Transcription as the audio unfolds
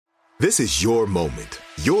This is your moment,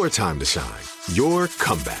 your time to shine, your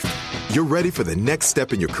comeback. You're ready for the next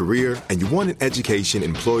step in your career, and you want an education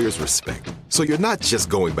employers respect. So you're not just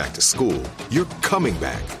going back to school, you're coming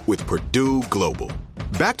back with Purdue Global.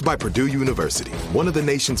 Backed by Purdue University, one of the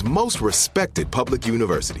nation's most respected public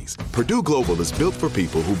universities, Purdue Global is built for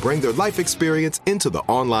people who bring their life experience into the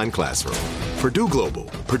online classroom. Purdue Global,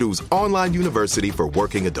 Purdue's online university for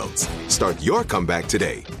working adults. Start your comeback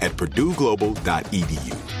today at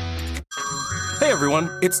purdueglobal.edu. Hey everyone,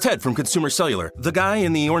 it's Ted from Consumer Cellular, the guy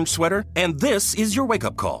in the orange sweater, and this is your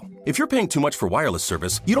wake-up call. If you're paying too much for wireless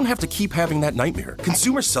service, you don't have to keep having that nightmare.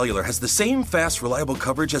 Consumer Cellular has the same fast, reliable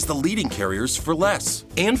coverage as the leading carriers for less.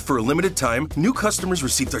 And for a limited time, new customers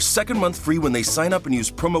receive their second month free when they sign up and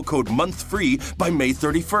use promo code MONTHFREE by May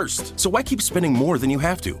 31st. So why keep spending more than you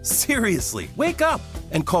have to? Seriously, wake up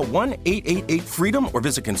and call 1-888-FREEDOM or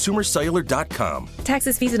visit consumercellular.com.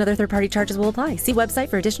 Taxes, fees, and other third-party charges will apply. See website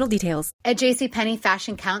for additional details. At JCPenney,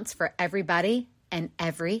 fashion counts for everybody and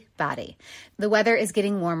everybody. The weather is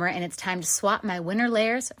getting warmer and it's time to swap my winter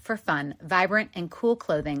layers for fun, vibrant, and cool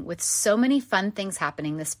clothing. With so many fun things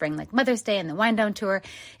happening this spring, like Mother's Day and the Wind Down Tour,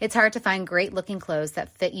 it's hard to find great looking clothes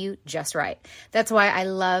that fit you just right. That's why I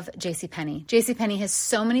love JCPenney. JCPenney has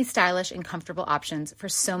so many stylish and comfortable options for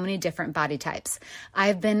so many different body types.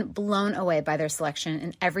 I've been blown away by their selection,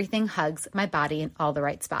 and everything hugs my body in all the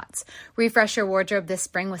right spots. Refresh your wardrobe this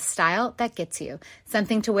spring with style that gets you.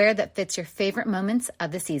 Something to wear that fits your favorite moments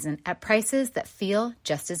of the season at prices that feel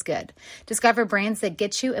just as good. Discover brands that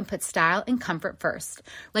get you and put style and comfort first,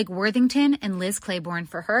 like Worthington and Liz Claiborne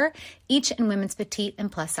for her, each in women's petite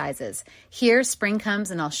and plus sizes. Here, spring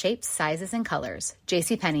comes in all shapes, sizes, and colors.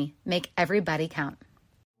 JCPenney, make everybody count.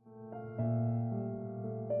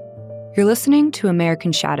 You're listening to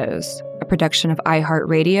American Shadows, a production of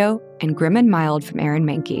iHeartRadio and Grim and Mild from Aaron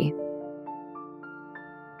Mahnke.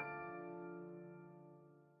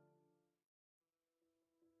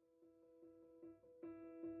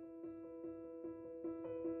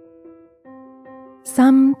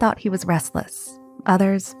 Some thought he was restless.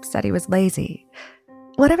 Others said he was lazy.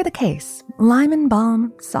 Whatever the case, Lyman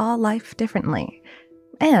Baum saw life differently.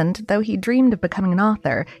 And though he dreamed of becoming an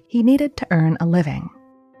author, he needed to earn a living.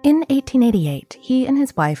 In 1888, he and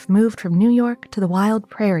his wife moved from New York to the wild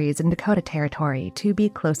prairies in Dakota Territory to be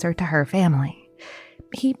closer to her family.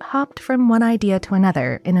 He hopped from one idea to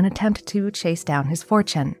another in an attempt to chase down his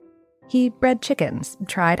fortune. He bred chickens,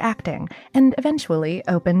 tried acting, and eventually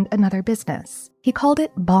opened another business. He called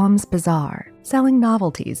it Baum's Bazaar, selling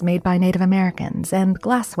novelties made by Native Americans and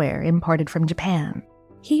glassware imported from Japan.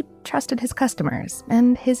 He trusted his customers,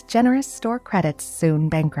 and his generous store credits soon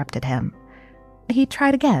bankrupted him. He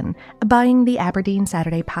tried again, buying the Aberdeen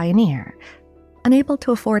Saturday Pioneer. Unable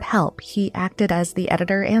to afford help, he acted as the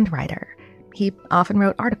editor and writer. He often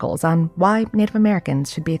wrote articles on why Native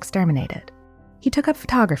Americans should be exterminated. He took up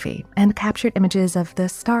photography and captured images of the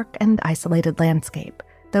stark and isolated landscape,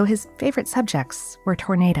 though his favorite subjects were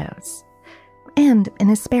tornadoes. And in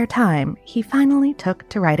his spare time, he finally took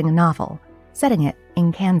to writing a novel, setting it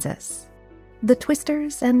in Kansas. The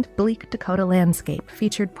twisters and bleak Dakota landscape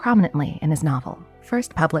featured prominently in his novel,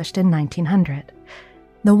 first published in 1900.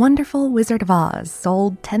 The Wonderful Wizard of Oz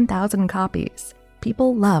sold 10,000 copies.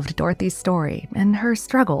 People loved Dorothy's story and her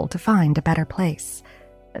struggle to find a better place.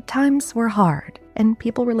 Times were hard, and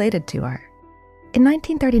people related to her. In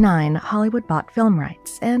 1939, Hollywood bought film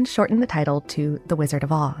rights and shortened the title to The Wizard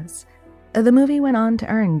of Oz. The movie went on to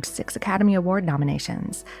earn 6 Academy Award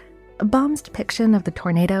nominations. Baum's depiction of the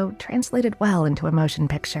tornado translated well into a motion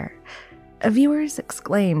picture. Viewers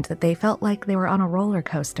exclaimed that they felt like they were on a roller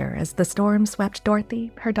coaster as the storm swept Dorothy,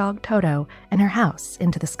 her dog Toto, and her house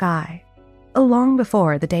into the sky. Long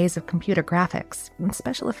before the days of computer graphics,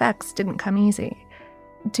 special effects didn't come easy.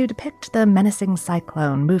 To depict the menacing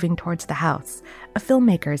cyclone moving towards the house,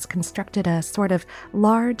 filmmakers constructed a sort of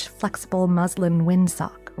large, flexible muslin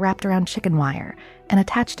windsock wrapped around chicken wire and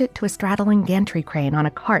attached it to a straddling gantry crane on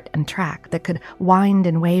a cart and track that could wind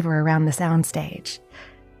and waver around the soundstage.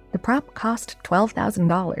 The prop cost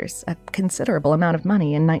 $12,000, a considerable amount of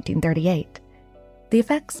money in 1938. The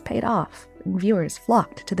effects paid off, and viewers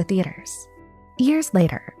flocked to the theaters. Years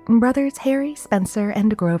later, brothers Harry, Spencer,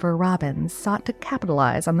 and Grover Robbins sought to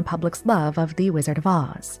capitalize on the public's love of The Wizard of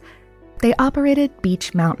Oz. They operated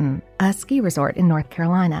Beech Mountain, a ski resort in North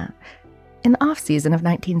Carolina. In the off-season of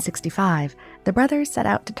 1965, the brothers set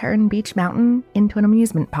out to turn Beech Mountain into an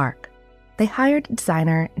amusement park. They hired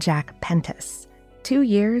designer Jack Pentis. 2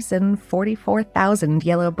 years and 44,000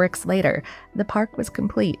 yellow bricks later, the park was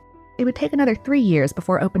complete. It would take another 3 years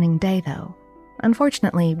before opening day, though.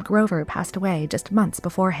 Unfortunately, Grover passed away just months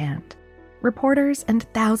beforehand. Reporters and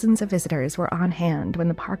thousands of visitors were on hand when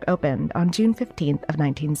the park opened on June 15th of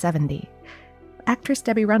 1970. Actress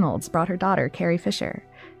Debbie Reynolds brought her daughter, Carrie Fisher.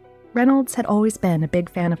 Reynolds had always been a big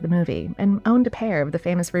fan of the movie and owned a pair of the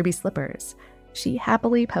famous ruby slippers. She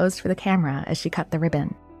happily posed for the camera as she cut the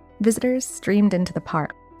ribbon. Visitors streamed into the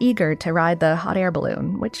park, eager to ride the hot air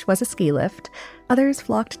balloon, which was a ski lift. Others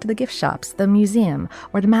flocked to the gift shops, the museum,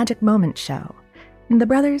 or the Magic Moment show. The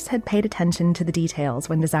brothers had paid attention to the details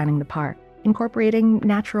when designing the park, incorporating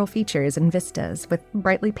natural features and vistas with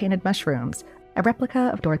brightly painted mushrooms, a replica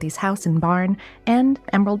of Dorothy's house and barn, and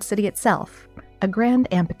Emerald City itself, a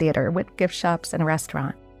grand amphitheater with gift shops and a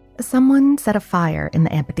restaurant. Someone set a fire in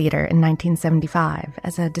the amphitheater in 1975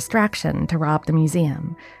 as a distraction to rob the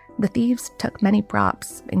museum. The thieves took many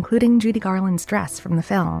props, including Judy Garland's dress from the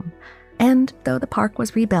film. And though the park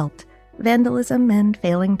was rebuilt, vandalism and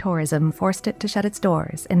failing tourism forced it to shut its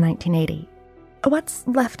doors in 1980. What's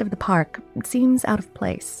left of the park seems out of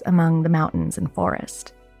place among the mountains and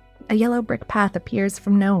forest. A yellow brick path appears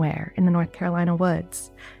from nowhere in the North Carolina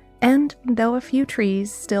woods. And though a few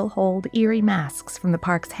trees still hold eerie masks from the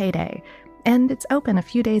park's heyday, and it's open a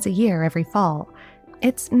few days a year every fall,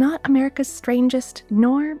 it's not America's strangest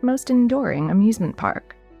nor most enduring amusement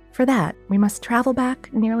park. For that, we must travel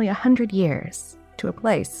back nearly 100 years to a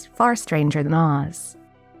place far stranger than Oz.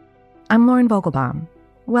 I'm Lauren Vogelbaum.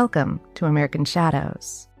 Welcome to American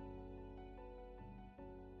Shadows.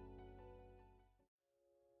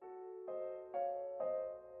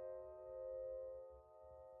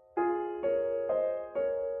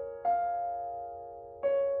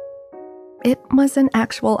 It was an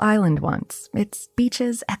actual island once, its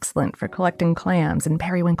beaches excellent for collecting clams and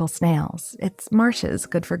periwinkle snails, its marshes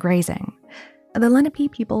good for grazing. The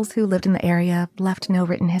Lenape peoples who lived in the area left no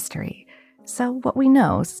written history, so what we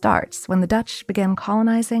know starts when the Dutch began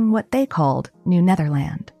colonizing what they called New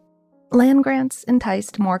Netherland. Land grants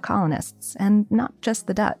enticed more colonists, and not just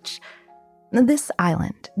the Dutch. This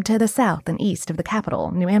island, to the south and east of the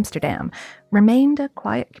capital, New Amsterdam, remained a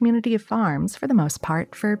quiet community of farms for the most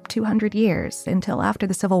part for 200 years until after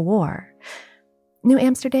the Civil War. New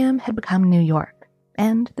Amsterdam had become New York,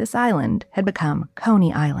 and this island had become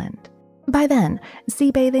Coney Island. By then,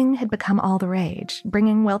 sea bathing had become all the rage,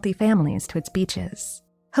 bringing wealthy families to its beaches.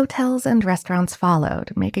 Hotels and restaurants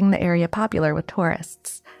followed, making the area popular with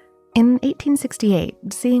tourists. In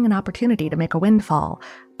 1868, seeing an opportunity to make a windfall,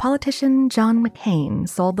 politician John McCain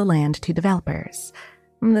sold the land to developers.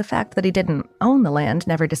 The fact that he didn't own the land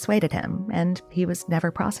never dissuaded him, and he was never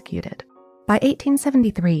prosecuted. By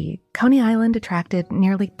 1873, Coney Island attracted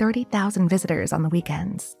nearly 30,000 visitors on the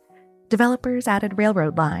weekends. Developers added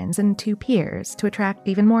railroad lines and 2 piers to attract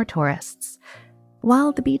even more tourists.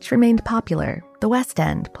 While the beach remained popular, the West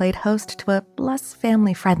End played host to a less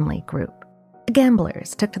family-friendly group.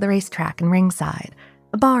 Gamblers took to the racetrack and ringside,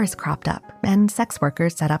 bars cropped up, and sex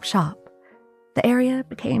workers set up shop. The area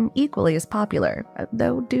became equally as popular,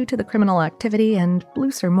 though due to the criminal activity and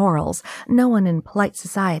looser morals, no one in polite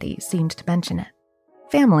society seemed to mention it.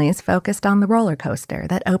 Families focused on the roller coaster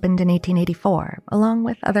that opened in 1884, along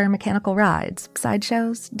with other mechanical rides,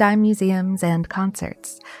 sideshows, dime museums, and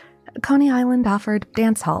concerts. Coney Island offered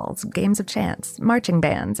dance halls, games of chance, marching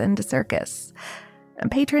bands, and a circus.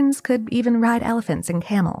 Patrons could even ride elephants and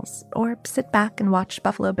camels, or sit back and watch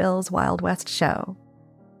Buffalo Bill's Wild West show.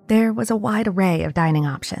 There was a wide array of dining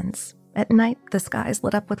options. At night, the skies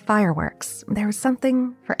lit up with fireworks. There was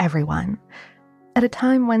something for everyone. At a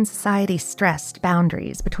time when society stressed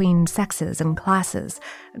boundaries between sexes and classes,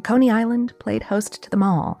 Coney Island played host to them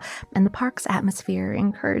all, and the park's atmosphere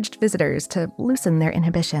encouraged visitors to loosen their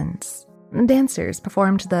inhibitions. Dancers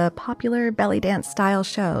performed the popular belly dance-style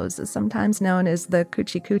shows, sometimes known as the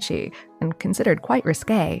Coochie Coochie, and considered quite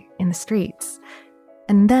risque, in the streets.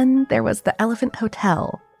 And then there was the Elephant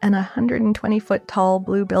Hotel, an 120-foot-tall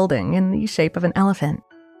blue building in the shape of an elephant.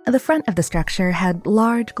 The front of the structure had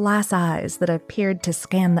large glass eyes that appeared to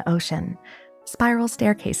scan the ocean. Spiral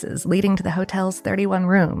staircases leading to the hotel's 31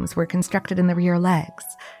 rooms were constructed in the rear legs.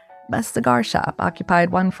 A cigar shop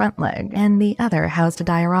occupied one front leg, and the other housed a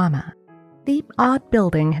diorama. The odd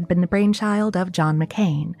building had been the brainchild of John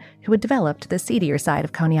McCain, who had developed the seedier side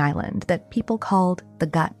of Coney Island that people called the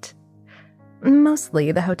Gut.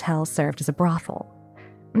 Mostly, the hotel served as a brothel.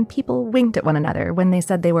 People winked at one another when they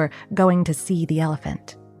said they were going to see the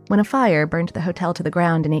elephant. When a fire burned the hotel to the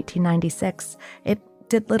ground in 1896, it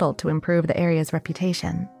did little to improve the area's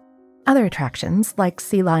reputation. Other attractions, like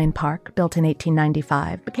Sea Lion Park, built in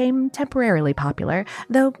 1895, became temporarily popular,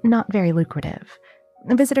 though not very lucrative.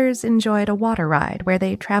 Visitors enjoyed a water ride where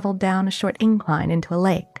they traveled down a short incline into a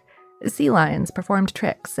lake. Sea lions performed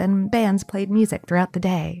tricks, and bands played music throughout the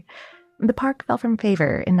day. The park fell from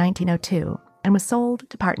favor in 1902 and was sold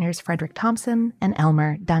to partners Frederick Thompson and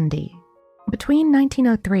Elmer Dundee. Between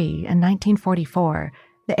 1903 and 1944,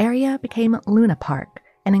 the area became Luna Park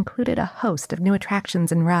and included a host of new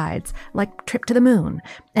attractions and rides like Trip to the Moon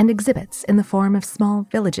and exhibits in the form of small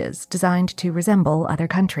villages designed to resemble other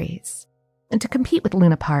countries. And to compete with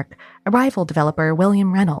Luna Park, a rival developer,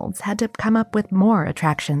 William Reynolds, had to come up with more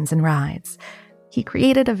attractions and rides. He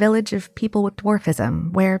created a village of people with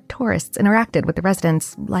dwarfism where tourists interacted with the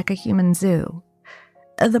residents like a human zoo.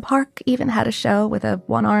 The park even had a show with a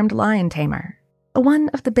one-armed lion tamer. One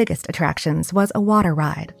of the biggest attractions was a water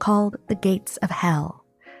ride called the Gates of Hell.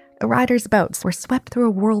 Riders' boats were swept through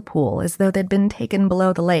a whirlpool as though they'd been taken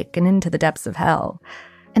below the lake and into the depths of hell.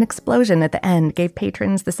 An explosion at the end gave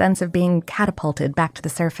patrons the sense of being catapulted back to the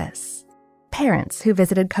surface. Parents who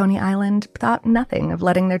visited Coney Island thought nothing of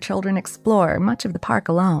letting their children explore much of the park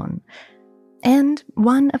alone. And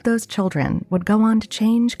one of those children would go on to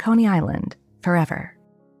change Coney Island forever.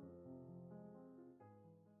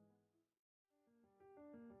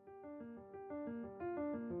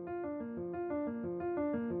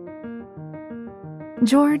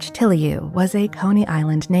 George Tilliou was a Coney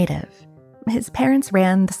Island native. His parents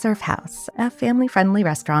ran the Surf House, a family-friendly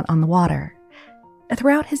restaurant on the water.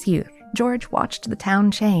 Throughout his youth, George watched the town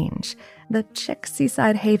change. The chic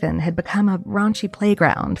seaside haven had become a raunchy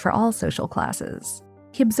playground for all social classes.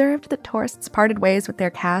 He observed that tourists parted ways with their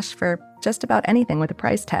cash for just about anything with a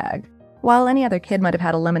price tag. While any other kid might have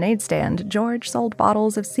had a lemonade stand, George sold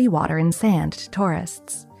bottles of seawater and sand to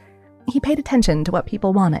tourists. He paid attention to what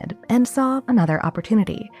people wanted and saw another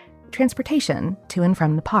opportunity: transportation to and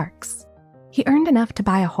from the parks. He earned enough to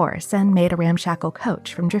buy a horse and made a ramshackle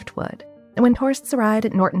coach from driftwood. When tourists arrived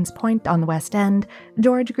at Norton's Point on the West End,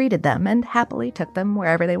 George greeted them and happily took them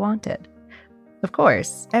wherever they wanted. Of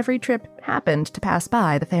course, every trip happened to pass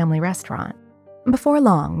by the family restaurant. Before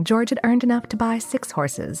long, George had earned enough to buy 6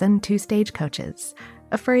 horses and 2 stagecoaches.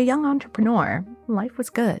 For a young entrepreneur, life was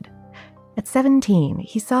good. At 17,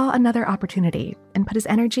 he saw another opportunity and put his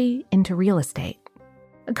energy into real estate.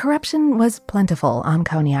 Corruption was plentiful on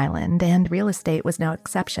Coney Island, and real estate was no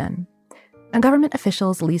exception. Government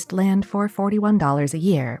officials leased land for $41 a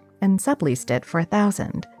year and subleased it for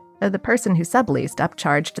 $1,000. The person who subleased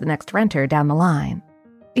upcharged the next renter down the line.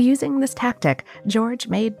 Using this tactic, George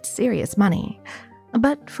made serious money.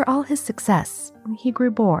 But for all his success, he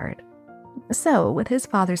grew bored. So, with his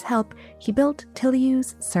father's help, he built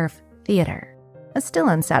Tilliou's Surf Theater. Still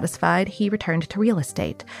unsatisfied, he returned to real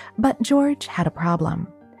estate, but George had a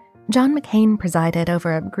problem. John McCain presided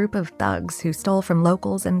over a group of thugs who stole from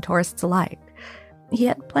locals and tourists alike. He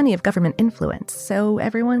had plenty of government influence, so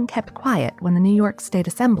everyone kept quiet when the New York State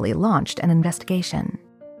Assembly launched an investigation.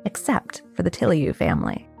 Except for the Tilliou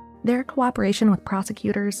family. Their cooperation with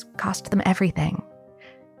prosecutors cost them everything.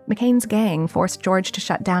 McCain's gang forced George to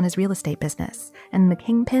shut down his real estate business, and the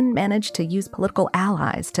kingpin managed to use political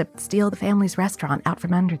allies to steal the family's restaurant out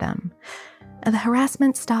from under them. The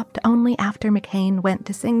harassment stopped only after McCain went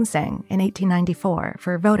to Sing Sing in 1894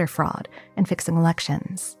 for voter fraud and fixing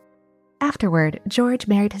elections. Afterward, George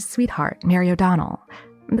married his sweetheart, Mary O'Donnell.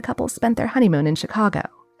 The couple spent their honeymoon in Chicago,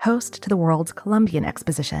 host to the World's Columbian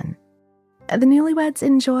Exposition. The newlyweds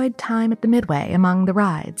enjoyed time at the Midway among the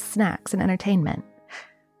rides, snacks, and entertainment.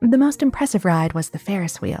 The most impressive ride was the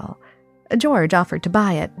Ferris wheel. George offered to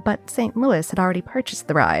buy it, but St. Louis had already purchased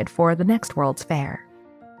the ride for the next World's Fair.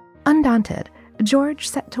 Undaunted, George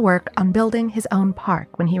set to work on building his own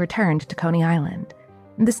park when he returned to Coney Island.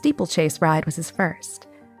 The steeplechase ride was his first.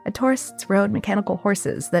 Tourists rode mechanical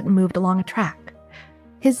horses that moved along a track.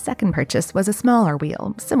 His second purchase was a smaller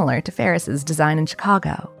wheel, similar to Ferris's design in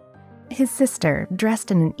Chicago. His sister,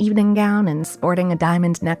 dressed in an evening gown and sporting a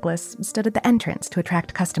diamond necklace, stood at the entrance to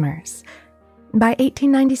attract customers. By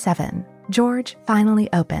 1897, George finally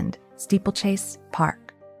opened Steeplechase Park.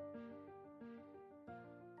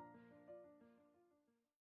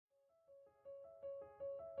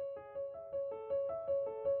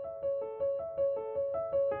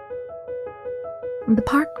 The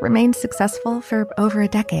park remained successful for over a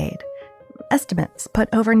decade. Estimates put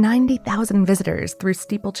over 90,000 visitors through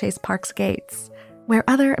Steeplechase Park's gates. Where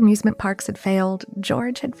other amusement parks had failed,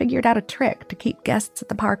 George had figured out a trick to keep guests at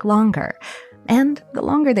the park longer, and the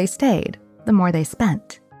longer they stayed, the more they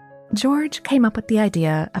spent. George came up with the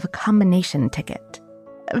idea of a combination ticket.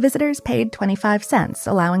 Visitors paid 25 cents,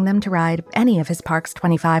 allowing them to ride any of his park's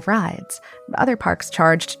 25 rides. Other parks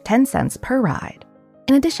charged 10 cents per ride.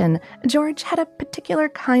 In addition, George had a particular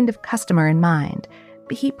kind of customer in mind.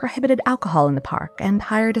 He prohibited alcohol in the park and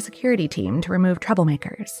hired a security team to remove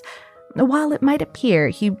troublemakers. While it might appear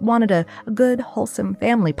he wanted a good, wholesome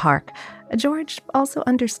family park, George also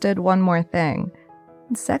understood one more thing: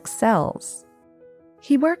 sex sells.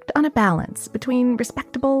 He worked on a balance between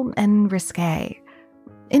respectable and risque.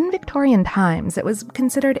 In Victorian times, it was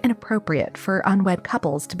considered inappropriate for unwed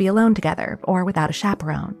couples to be alone together or without a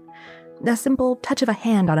chaperone. A simple touch of a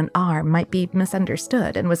hand on an arm might be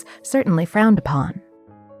misunderstood and was certainly frowned upon.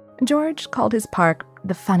 George called his park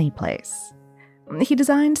the funny place. He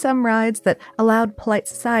designed some rides that allowed polite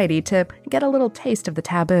society to get a little taste of the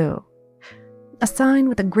taboo. A sign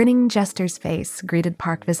with a grinning jester's face greeted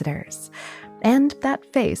park visitors, and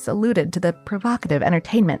that face alluded to the provocative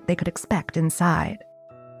entertainment they could expect inside.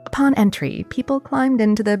 Upon entry, people climbed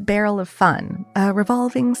into the Barrel of Fun, a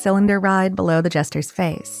revolving cylinder ride below the jester's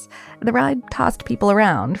face. The ride tossed people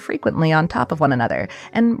around, frequently on top of one another,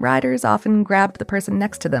 and riders often grabbed the person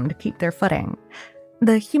next to them to keep their footing.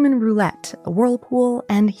 The human roulette, whirlpool,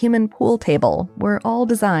 and human pool table were all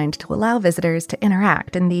designed to allow visitors to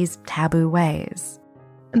interact in these taboo ways.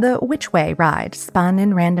 The Which Way ride spun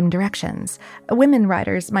in random directions. Women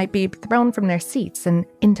riders might be thrown from their seats and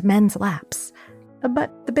into men's laps.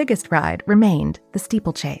 But the biggest ride remained the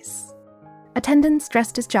steeplechase. Attendants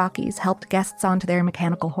dressed as jockeys helped guests onto their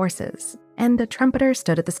mechanical horses, and a trumpeter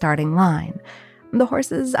stood at the starting line. The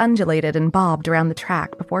horses undulated and bobbed around the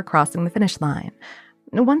track before crossing the finish line.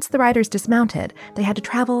 Once the riders dismounted, they had to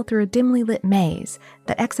travel through a dimly lit maze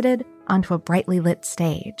that exited onto a brightly lit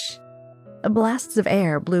stage. Blasts of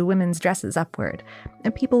air blew women's dresses upward.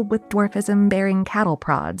 People with dwarfism bearing cattle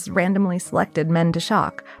prods randomly selected men to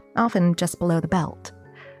shock, often just below the belt.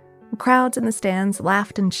 Crowds in the stands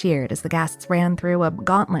laughed and cheered as the guests ran through a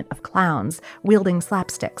gauntlet of clowns wielding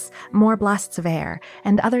slapsticks, more blasts of air,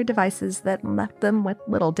 and other devices that left them with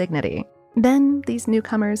little dignity. Then these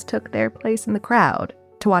newcomers took their place in the crowd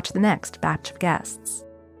to watch the next batch of guests.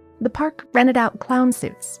 The park rented out clown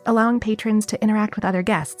suits, allowing patrons to interact with other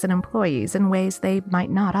guests and employees in ways they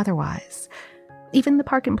might not otherwise. Even the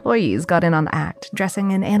park employees got in on the act,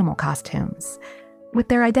 dressing in animal costumes. With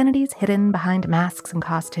their identities hidden behind masks and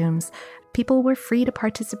costumes, people were free to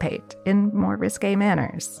participate in more risque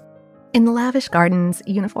manners. In the lavish gardens,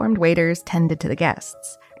 uniformed waiters tended to the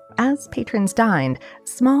guests. As patrons dined,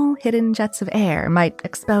 small hidden jets of air might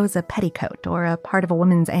expose a petticoat or a part of a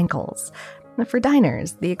woman's ankles. For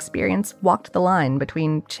diners, the experience walked the line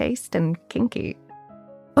between chaste and kinky.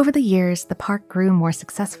 Over the years, the park grew more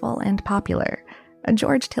successful and popular.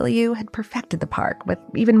 George Tilliou had perfected the park with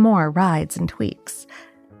even more rides and tweaks.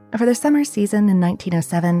 For the summer season in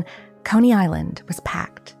 1907, Coney Island was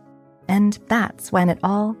packed. And that's when it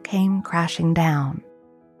all came crashing down.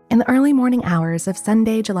 In the early morning hours of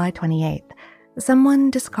Sunday, July 28th,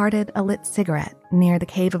 someone discarded a lit cigarette near the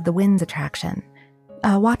Cave of the Winds attraction.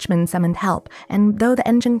 A watchman summoned help, and though the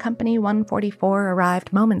engine company 144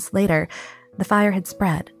 arrived moments later, the fire had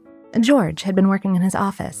spread. George had been working in his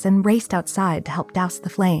office and raced outside to help douse the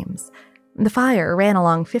flames. The fire ran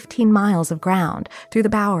along 15 miles of ground, through the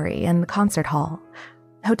Bowery and the concert hall.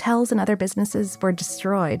 Hotels and other businesses were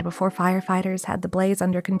destroyed before firefighters had the blaze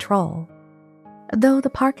under control. Though the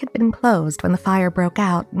park had been closed when the fire broke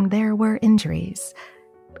out, there were injuries.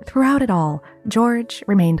 Throughout it all, George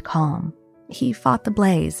remained calm. He fought the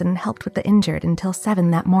blaze and helped with the injured until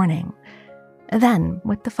 7 that morning. Then,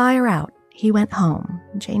 with the fire out, he went home,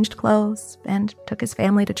 changed clothes, and took his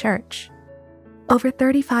family to church. Over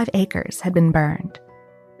 35 acres had been burned.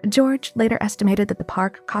 George later estimated that the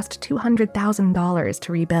park cost $200,000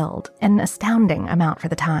 to rebuild, an astounding amount for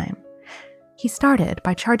the time. He started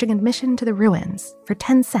by charging admission to the ruins for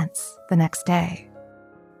 10 cents the next day.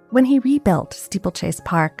 When he rebuilt Steeplechase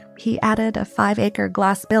Park, he added a 5-acre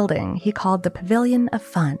glass building he called the Pavilion of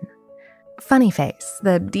Fun. Funnyface,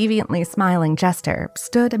 the deviantly smiling jester,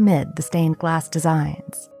 stood amid the stained glass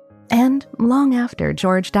designs. And long after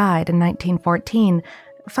George died in 1914,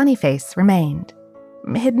 Funnyface remained.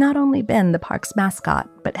 It had not only been the park's mascot,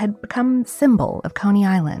 but had become the symbol of Coney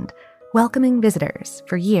Island, welcoming visitors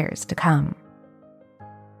for years to come.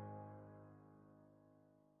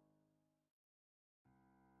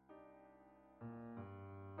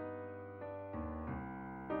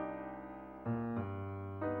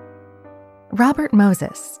 Robert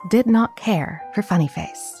Moses did not care for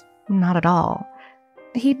Funnyface. Not at all.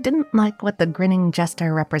 He didn't like what the grinning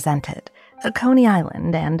jester represented, Coney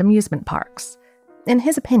Island and amusement parks. In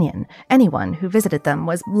his opinion, anyone who visited them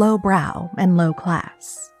was lowbrow and low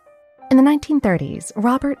class. In the 1930s,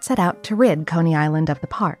 Robert set out to rid Coney Island of the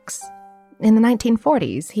parks. In the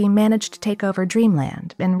 1940s, he managed to take over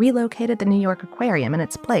Dreamland and relocated the New York Aquarium in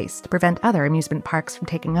its place to prevent other amusement parks from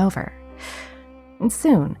taking over. And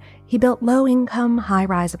soon, He built low-income,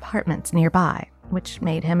 high-rise apartments nearby, which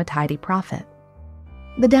made him a tidy profit.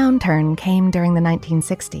 The downturn came during the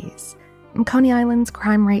 1960s. Coney Island's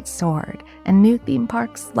crime rate soared, and new theme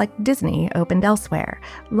parks like Disney opened elsewhere,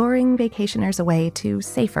 luring vacationers away to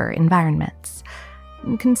safer environments.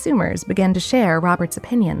 Consumers began to share Robert's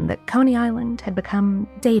opinion that Coney Island had become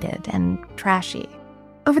dated and trashy.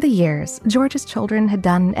 Over the years, George's children had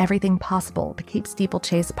done everything possible to keep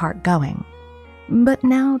Steeplechase Park going. But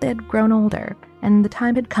now they'd grown older, and the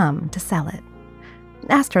time had come to sell it.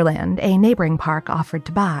 Asterland, a neighboring park, offered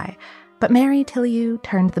to buy, but Mary Tilleu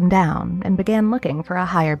turned them down and began looking for a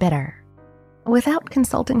higher bidder. Without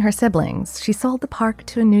consulting her siblings, she sold the park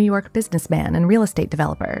to a New York businessman and real estate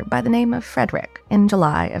developer by the name of Frederick in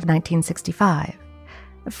July of 1965.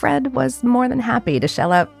 Fred was more than happy to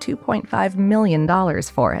shell out $2.5 million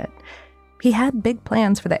for it. He had big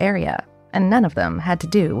plans for the area, and none of them had to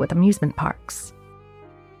do with amusement parks.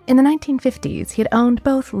 In the 1950s, he had owned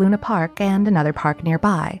both Luna Park and another park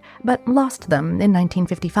nearby, but lost them in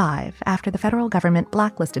 1955 after the federal government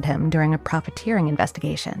blacklisted him during a profiteering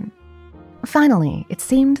investigation. Finally, it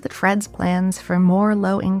seemed that Fred's plans for more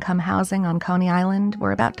low-income housing on Coney Island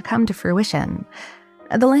were about to come to fruition.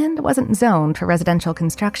 The land wasn't zoned for residential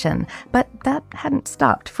construction, but that hadn't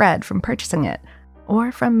stopped Fred from purchasing it,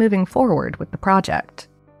 or from moving forward with the project.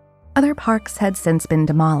 Other parks had since been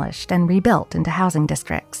demolished and rebuilt into housing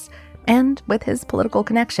districts, and with his political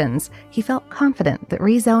connections, he felt confident that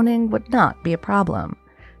rezoning would not be a problem.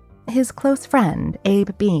 His close friend,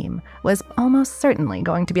 Abe Beame, was almost certainly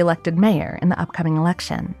going to be elected mayor in the upcoming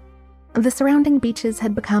election. The surrounding beaches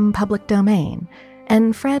had become public domain,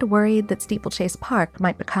 and Fred worried that Steeplechase Park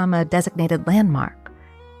might become a designated landmark.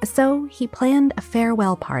 So he planned a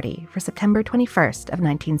farewell party for September 21st of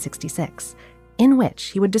 1966, in which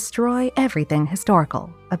he would destroy everything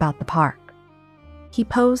historical about the park. He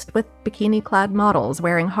posed with bikini-clad models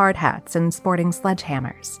wearing hard hats and sporting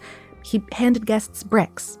sledgehammers. He handed guests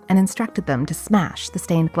bricks and instructed them to smash the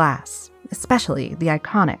stained glass, especially the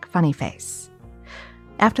iconic funny face.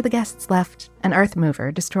 After the guests left, an earth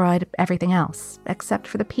mover destroyed everything else except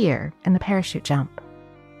for the pier and the parachute jump.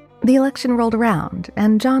 The election rolled around,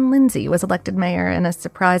 and John Lindsay was elected mayor in a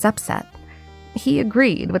surprise upset. He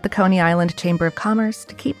agreed with the Coney Island Chamber of Commerce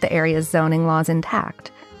to keep the area's zoning laws intact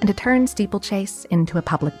and to turn Steeplechase into a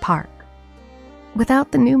public park.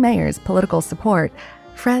 Without the new mayor's political support,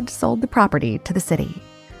 Fred sold the property to the city.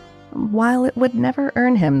 While it would never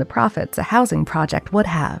earn him the profits a housing project would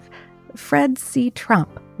have, Fred C.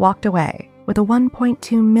 Trump walked away with a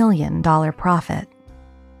 $1.2 million profit.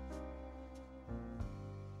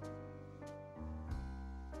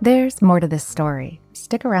 There's more to this story.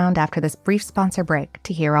 Stick around after this brief sponsor break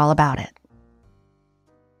to hear all about it.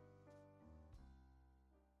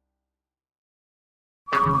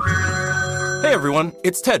 Hey everyone,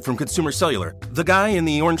 it's Ted from Consumer Cellular, the guy in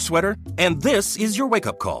the orange sweater, and this is your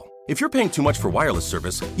wake-up call. If you're paying too much for wireless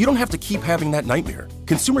service, you don't have to keep having that nightmare.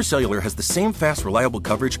 Consumer Cellular has the same fast, reliable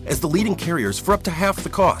coverage as the leading carriers for up to half the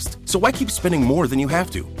cost. So why keep spending more than you have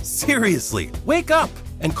to? Seriously, wake up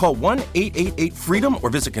and call 1-888-FREEDOM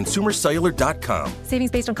or visit consumercellular.com.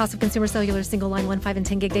 Savings based on cost of Consumer Cellular single line 1, 5, and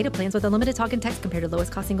 10 gig data plans with unlimited talk and text compared to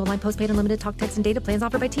lowest cost single line postpaid unlimited talk, text, and data plans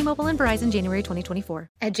offered by T-Mobile and Verizon January 2024.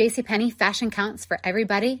 At JCPenney, fashion counts for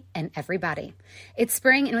everybody and everybody. It's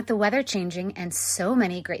spring, and with the weather changing and so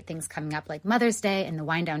many great things coming up like Mother's Day and the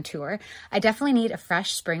Wind Down Tour, I definitely need a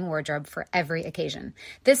fresh spring wardrobe for every occasion.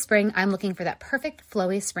 This spring, I'm looking for that perfect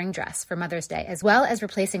flowy spring dress for Mother's Day, as well as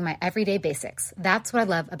replacing my everyday basics. That's what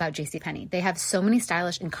I love about JCPenney. They have so many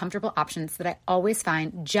stylish and comfortable options that I always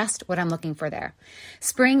find just what I'm looking for there.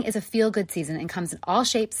 Spring is a feel-good season and comes in all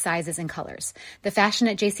shapes, sizes, and colors. The fashion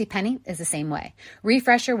at JCPenney is the same way.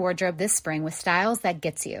 Refresh your wardrobe this spring with styles that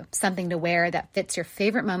gets you, something to wear that fits your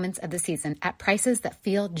favorite moments of the season at prices that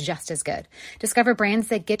feel just as good. Discover brands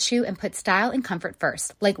that get you and put style and comfort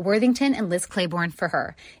first, like Worthington and Liz Claiborne for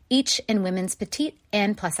her, each in women's petite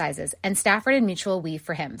and plus sizes, and Stafford and Mutual Weave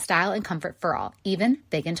for him, style and comfort for all, even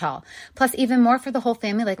big and tall. Plus even more for the whole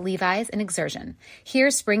family like Levi's and Exertion. Here,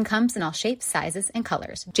 spring comes in all shapes, sizes, and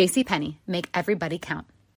colors. JCPenney, make everybody count.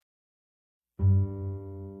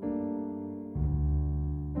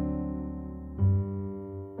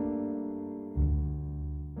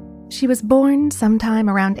 She was born sometime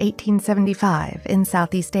around 1875 in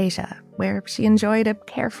Southeast Asia, where she enjoyed a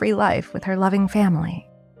carefree life with her loving family.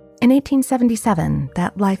 In 1877,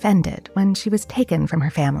 that life ended when she was taken from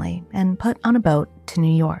her family and put on a boat to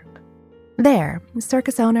New York. There,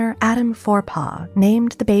 circus owner Adam Forepaugh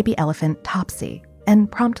named the baby elephant Topsy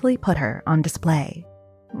and promptly put her on display.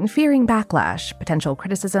 Fearing backlash, potential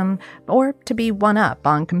criticism, or to be one-up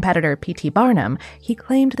on competitor P.T. Barnum, he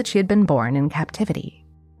claimed that she had been born in captivity.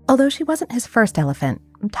 Although she wasn't his first elephant,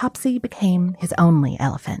 Topsy became his only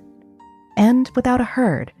elephant. And without a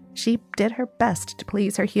herd, she did her best to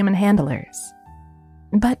please her human handlers.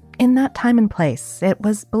 But in that time and place, it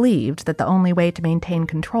was believed that the only way to maintain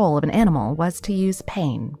control of an animal was to use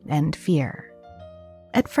pain and fear.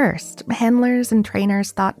 At first, handlers and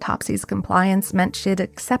trainers thought Topsy's compliance meant she'd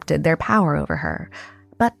accepted their power over her,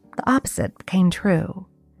 but the opposite came true.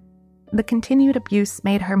 The continued abuse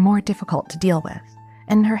made her more difficult to deal with,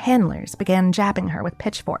 and her handlers began jabbing her with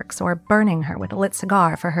pitchforks or burning her with a lit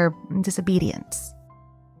cigar for her disobedience.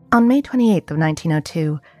 On May 28th of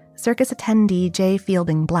 1902, circus attendee J.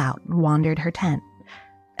 Fielding Blount wandered her tent.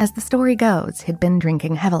 As the story goes, he'd been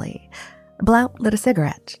drinking heavily. Blount lit a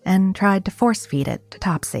cigarette and tried to force-feed it to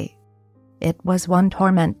Topsy. It was one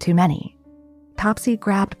torment too many. Topsy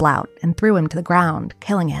grabbed Blount and threw him to the ground,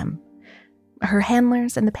 killing him. Her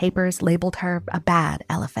handlers and the papers labeled her a bad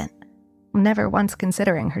elephant, never once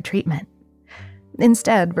considering her treatment.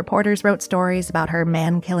 Instead, reporters wrote stories about her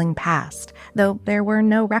man-killing past, though there were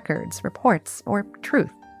no records, reports, or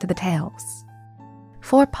truth to the tales.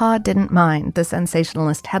 Forepaugh didn't mind the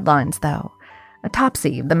sensationalist headlines, though.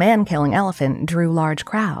 Topsy, the man-killing elephant, drew large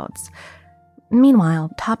crowds. Meanwhile,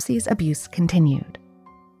 Topsy's abuse continued.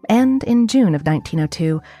 And in June of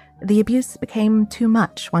 1902, the abuse became too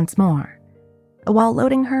much once more. While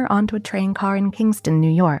loading her onto a train car in Kingston, New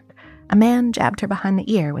York, a man jabbed her behind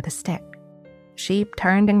the ear with a stick. She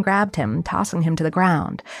turned and grabbed him, tossing him to the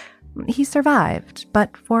ground. He survived,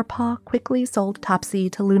 but Forepaugh quickly sold Topsy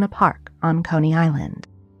to Luna Park on Coney Island.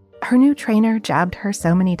 Her new trainer jabbed her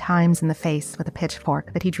so many times in the face with a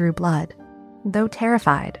pitchfork that he drew blood. Though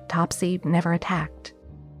terrified, Topsy never attacked.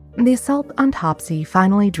 The assault on Topsy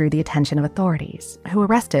finally drew the attention of authorities, who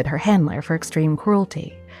arrested her handler for extreme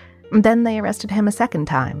cruelty. Then they arrested him a second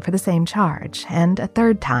time for the same charge, and a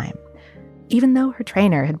third time. Even though her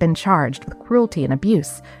trainer had been charged with cruelty and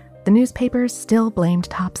abuse, the newspapers still blamed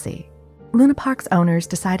Topsy. Luna Park's owners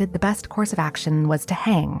decided the best course of action was to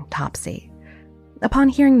hang Topsy. Upon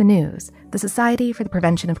hearing the news, the Society for the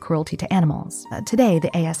Prevention of Cruelty to Animals, today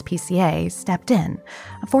the ASPCA, stepped in,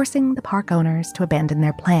 forcing the park owners to abandon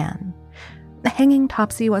their plan. Hanging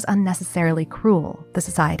Topsy was unnecessarily cruel, the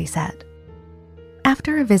society said.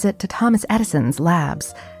 After a visit to Thomas Edison's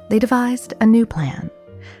labs, they devised a new plan.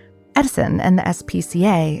 Edison and the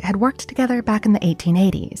SPCA had worked together back in the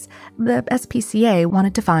 1880s. The SPCA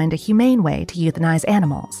wanted to find a humane way to euthanize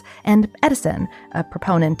animals, and Edison, a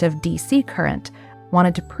proponent of DC current,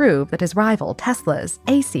 wanted to prove that his rival Tesla's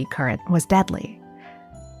AC current was deadly.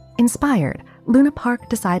 Inspired, Luna Park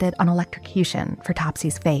decided on electrocution for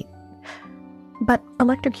Topsy's fate. But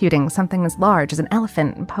electrocuting something as large as an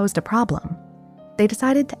elephant posed a problem. They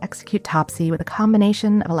decided to execute Topsy with a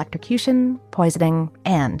combination of electrocution, poisoning,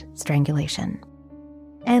 and strangulation.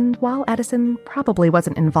 And while Edison probably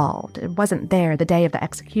wasn't involved, wasn't there the day of the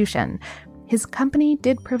execution, his company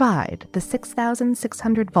did provide the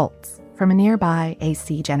 6,600 volts from a nearby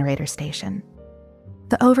AC generator station.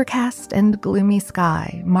 The overcast and gloomy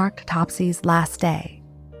sky marked Topsy's last day,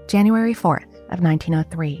 January 4th of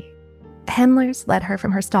 1903. Handlers led her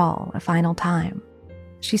from her stall a final time.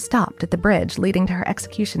 She stopped at the bridge leading to her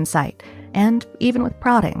execution site, and, even with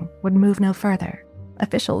prodding, would move no further.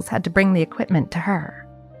 Officials had to bring the equipment to her.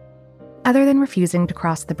 Other than refusing to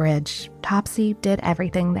cross the bridge, Topsy did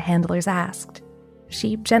everything the handlers asked.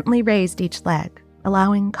 She gently raised each leg,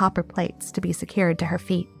 allowing copper plates to be secured to her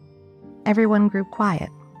feet. Everyone grew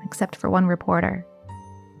quiet, except for one reporter.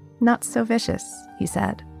 "Not so vicious," he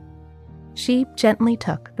said. She gently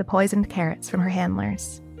took the poisoned carrots from her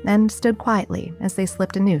handlers and stood quietly as they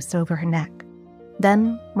slipped a noose over her neck.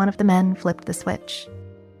 Then one of the men flipped the switch.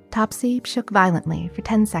 Topsy shook violently for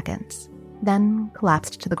 10 seconds, then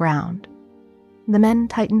collapsed to the ground. The men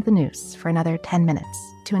tightened the noose for another 10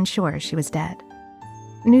 minutes to ensure she was dead.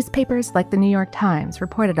 Newspapers like the New York Times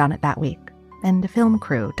reported on it that week, and a film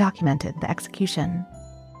crew documented the execution.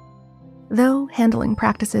 Though handling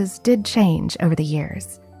practices did change over the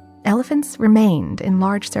years, elephants remained in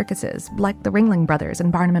large circuses like the Ringling Brothers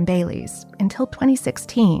and Barnum and Bailey's until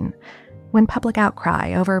 2016, when public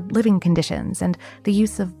outcry over living conditions and the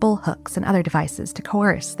use of bull hooks and other devices to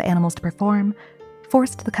coerce the animals to perform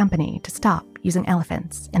forced the company to stop using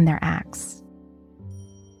elephants in their acts.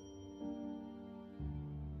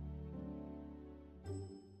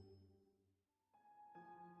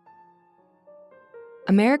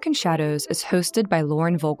 American Shadows is hosted by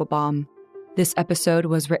Lauren Vogelbaum. This episode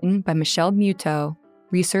was written by Michelle Muto,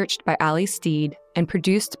 researched by Ali Steed, and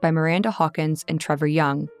produced by Miranda Hawkins and Trevor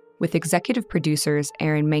Young, with executive producers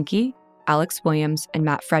Aaron Mahnke, Alex Williams, and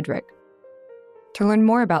Matt Frederick. To learn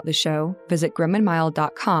more about the show, visit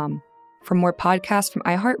grimandmild.com. For more podcasts from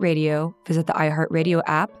iHeartRadio, visit the iHeartRadio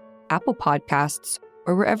app, Apple Podcasts,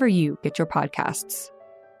 or wherever you get your podcasts.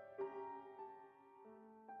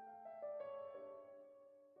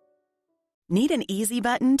 Need an easy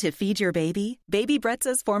button to feed your baby? Baby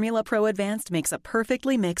Brezza's Formula Pro Advanced makes a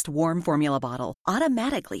perfectly mixed warm formula bottle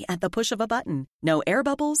automatically at the push of a button. No air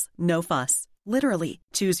bubbles, no fuss. Literally,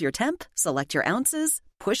 choose your temp, select your ounces,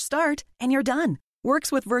 push start, and you're done.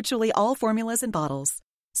 Works with virtually all formulas and bottles.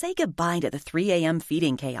 Say goodbye to the 3 a.m.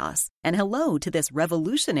 feeding chaos and hello to this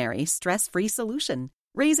revolutionary stress-free solution.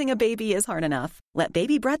 Raising a baby is hard enough. Let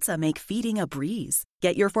Baby Brezza make feeding a breeze.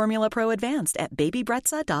 Get your Formula Pro Advanced at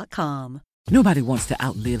babybrezza.com. Nobody wants to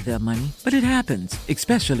outlive their money, but it happens,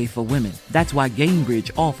 especially for women. That's why Gainbridge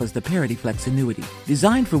offers the Parity Flex annuity,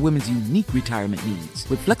 designed for women's unique retirement needs,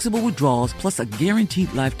 with flexible withdrawals plus a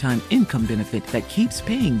guaranteed lifetime income benefit that keeps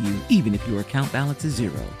paying you even if your account balance is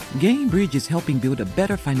zero. Gainbridge is helping build a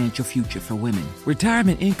better financial future for women.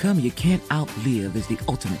 Retirement income you can't outlive is the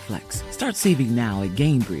ultimate flex. Start saving now at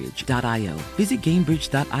Gainbridge.io. Visit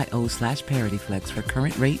Gainbridge.io/ParityFlex for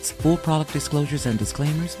current rates, full product disclosures and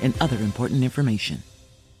disclaimers, and other important information.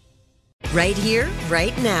 Right here,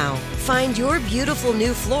 right now. Find your beautiful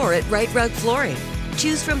new floor at Rite Rug Flooring.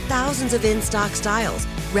 Choose from thousands of in-stock styles,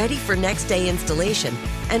 ready for next day installation,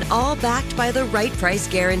 and all backed by the right price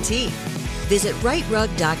guarantee. Visit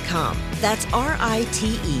riterug.com. That's RITERUG.com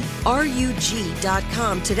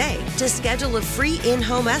today to schedule a free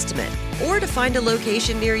in-home estimate or to find a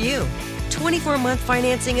location near you. 24-month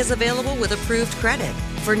financing is available with approved credit.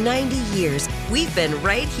 For 90 years, we've been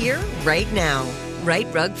right here, right now.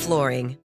 Rite Rug Flooring.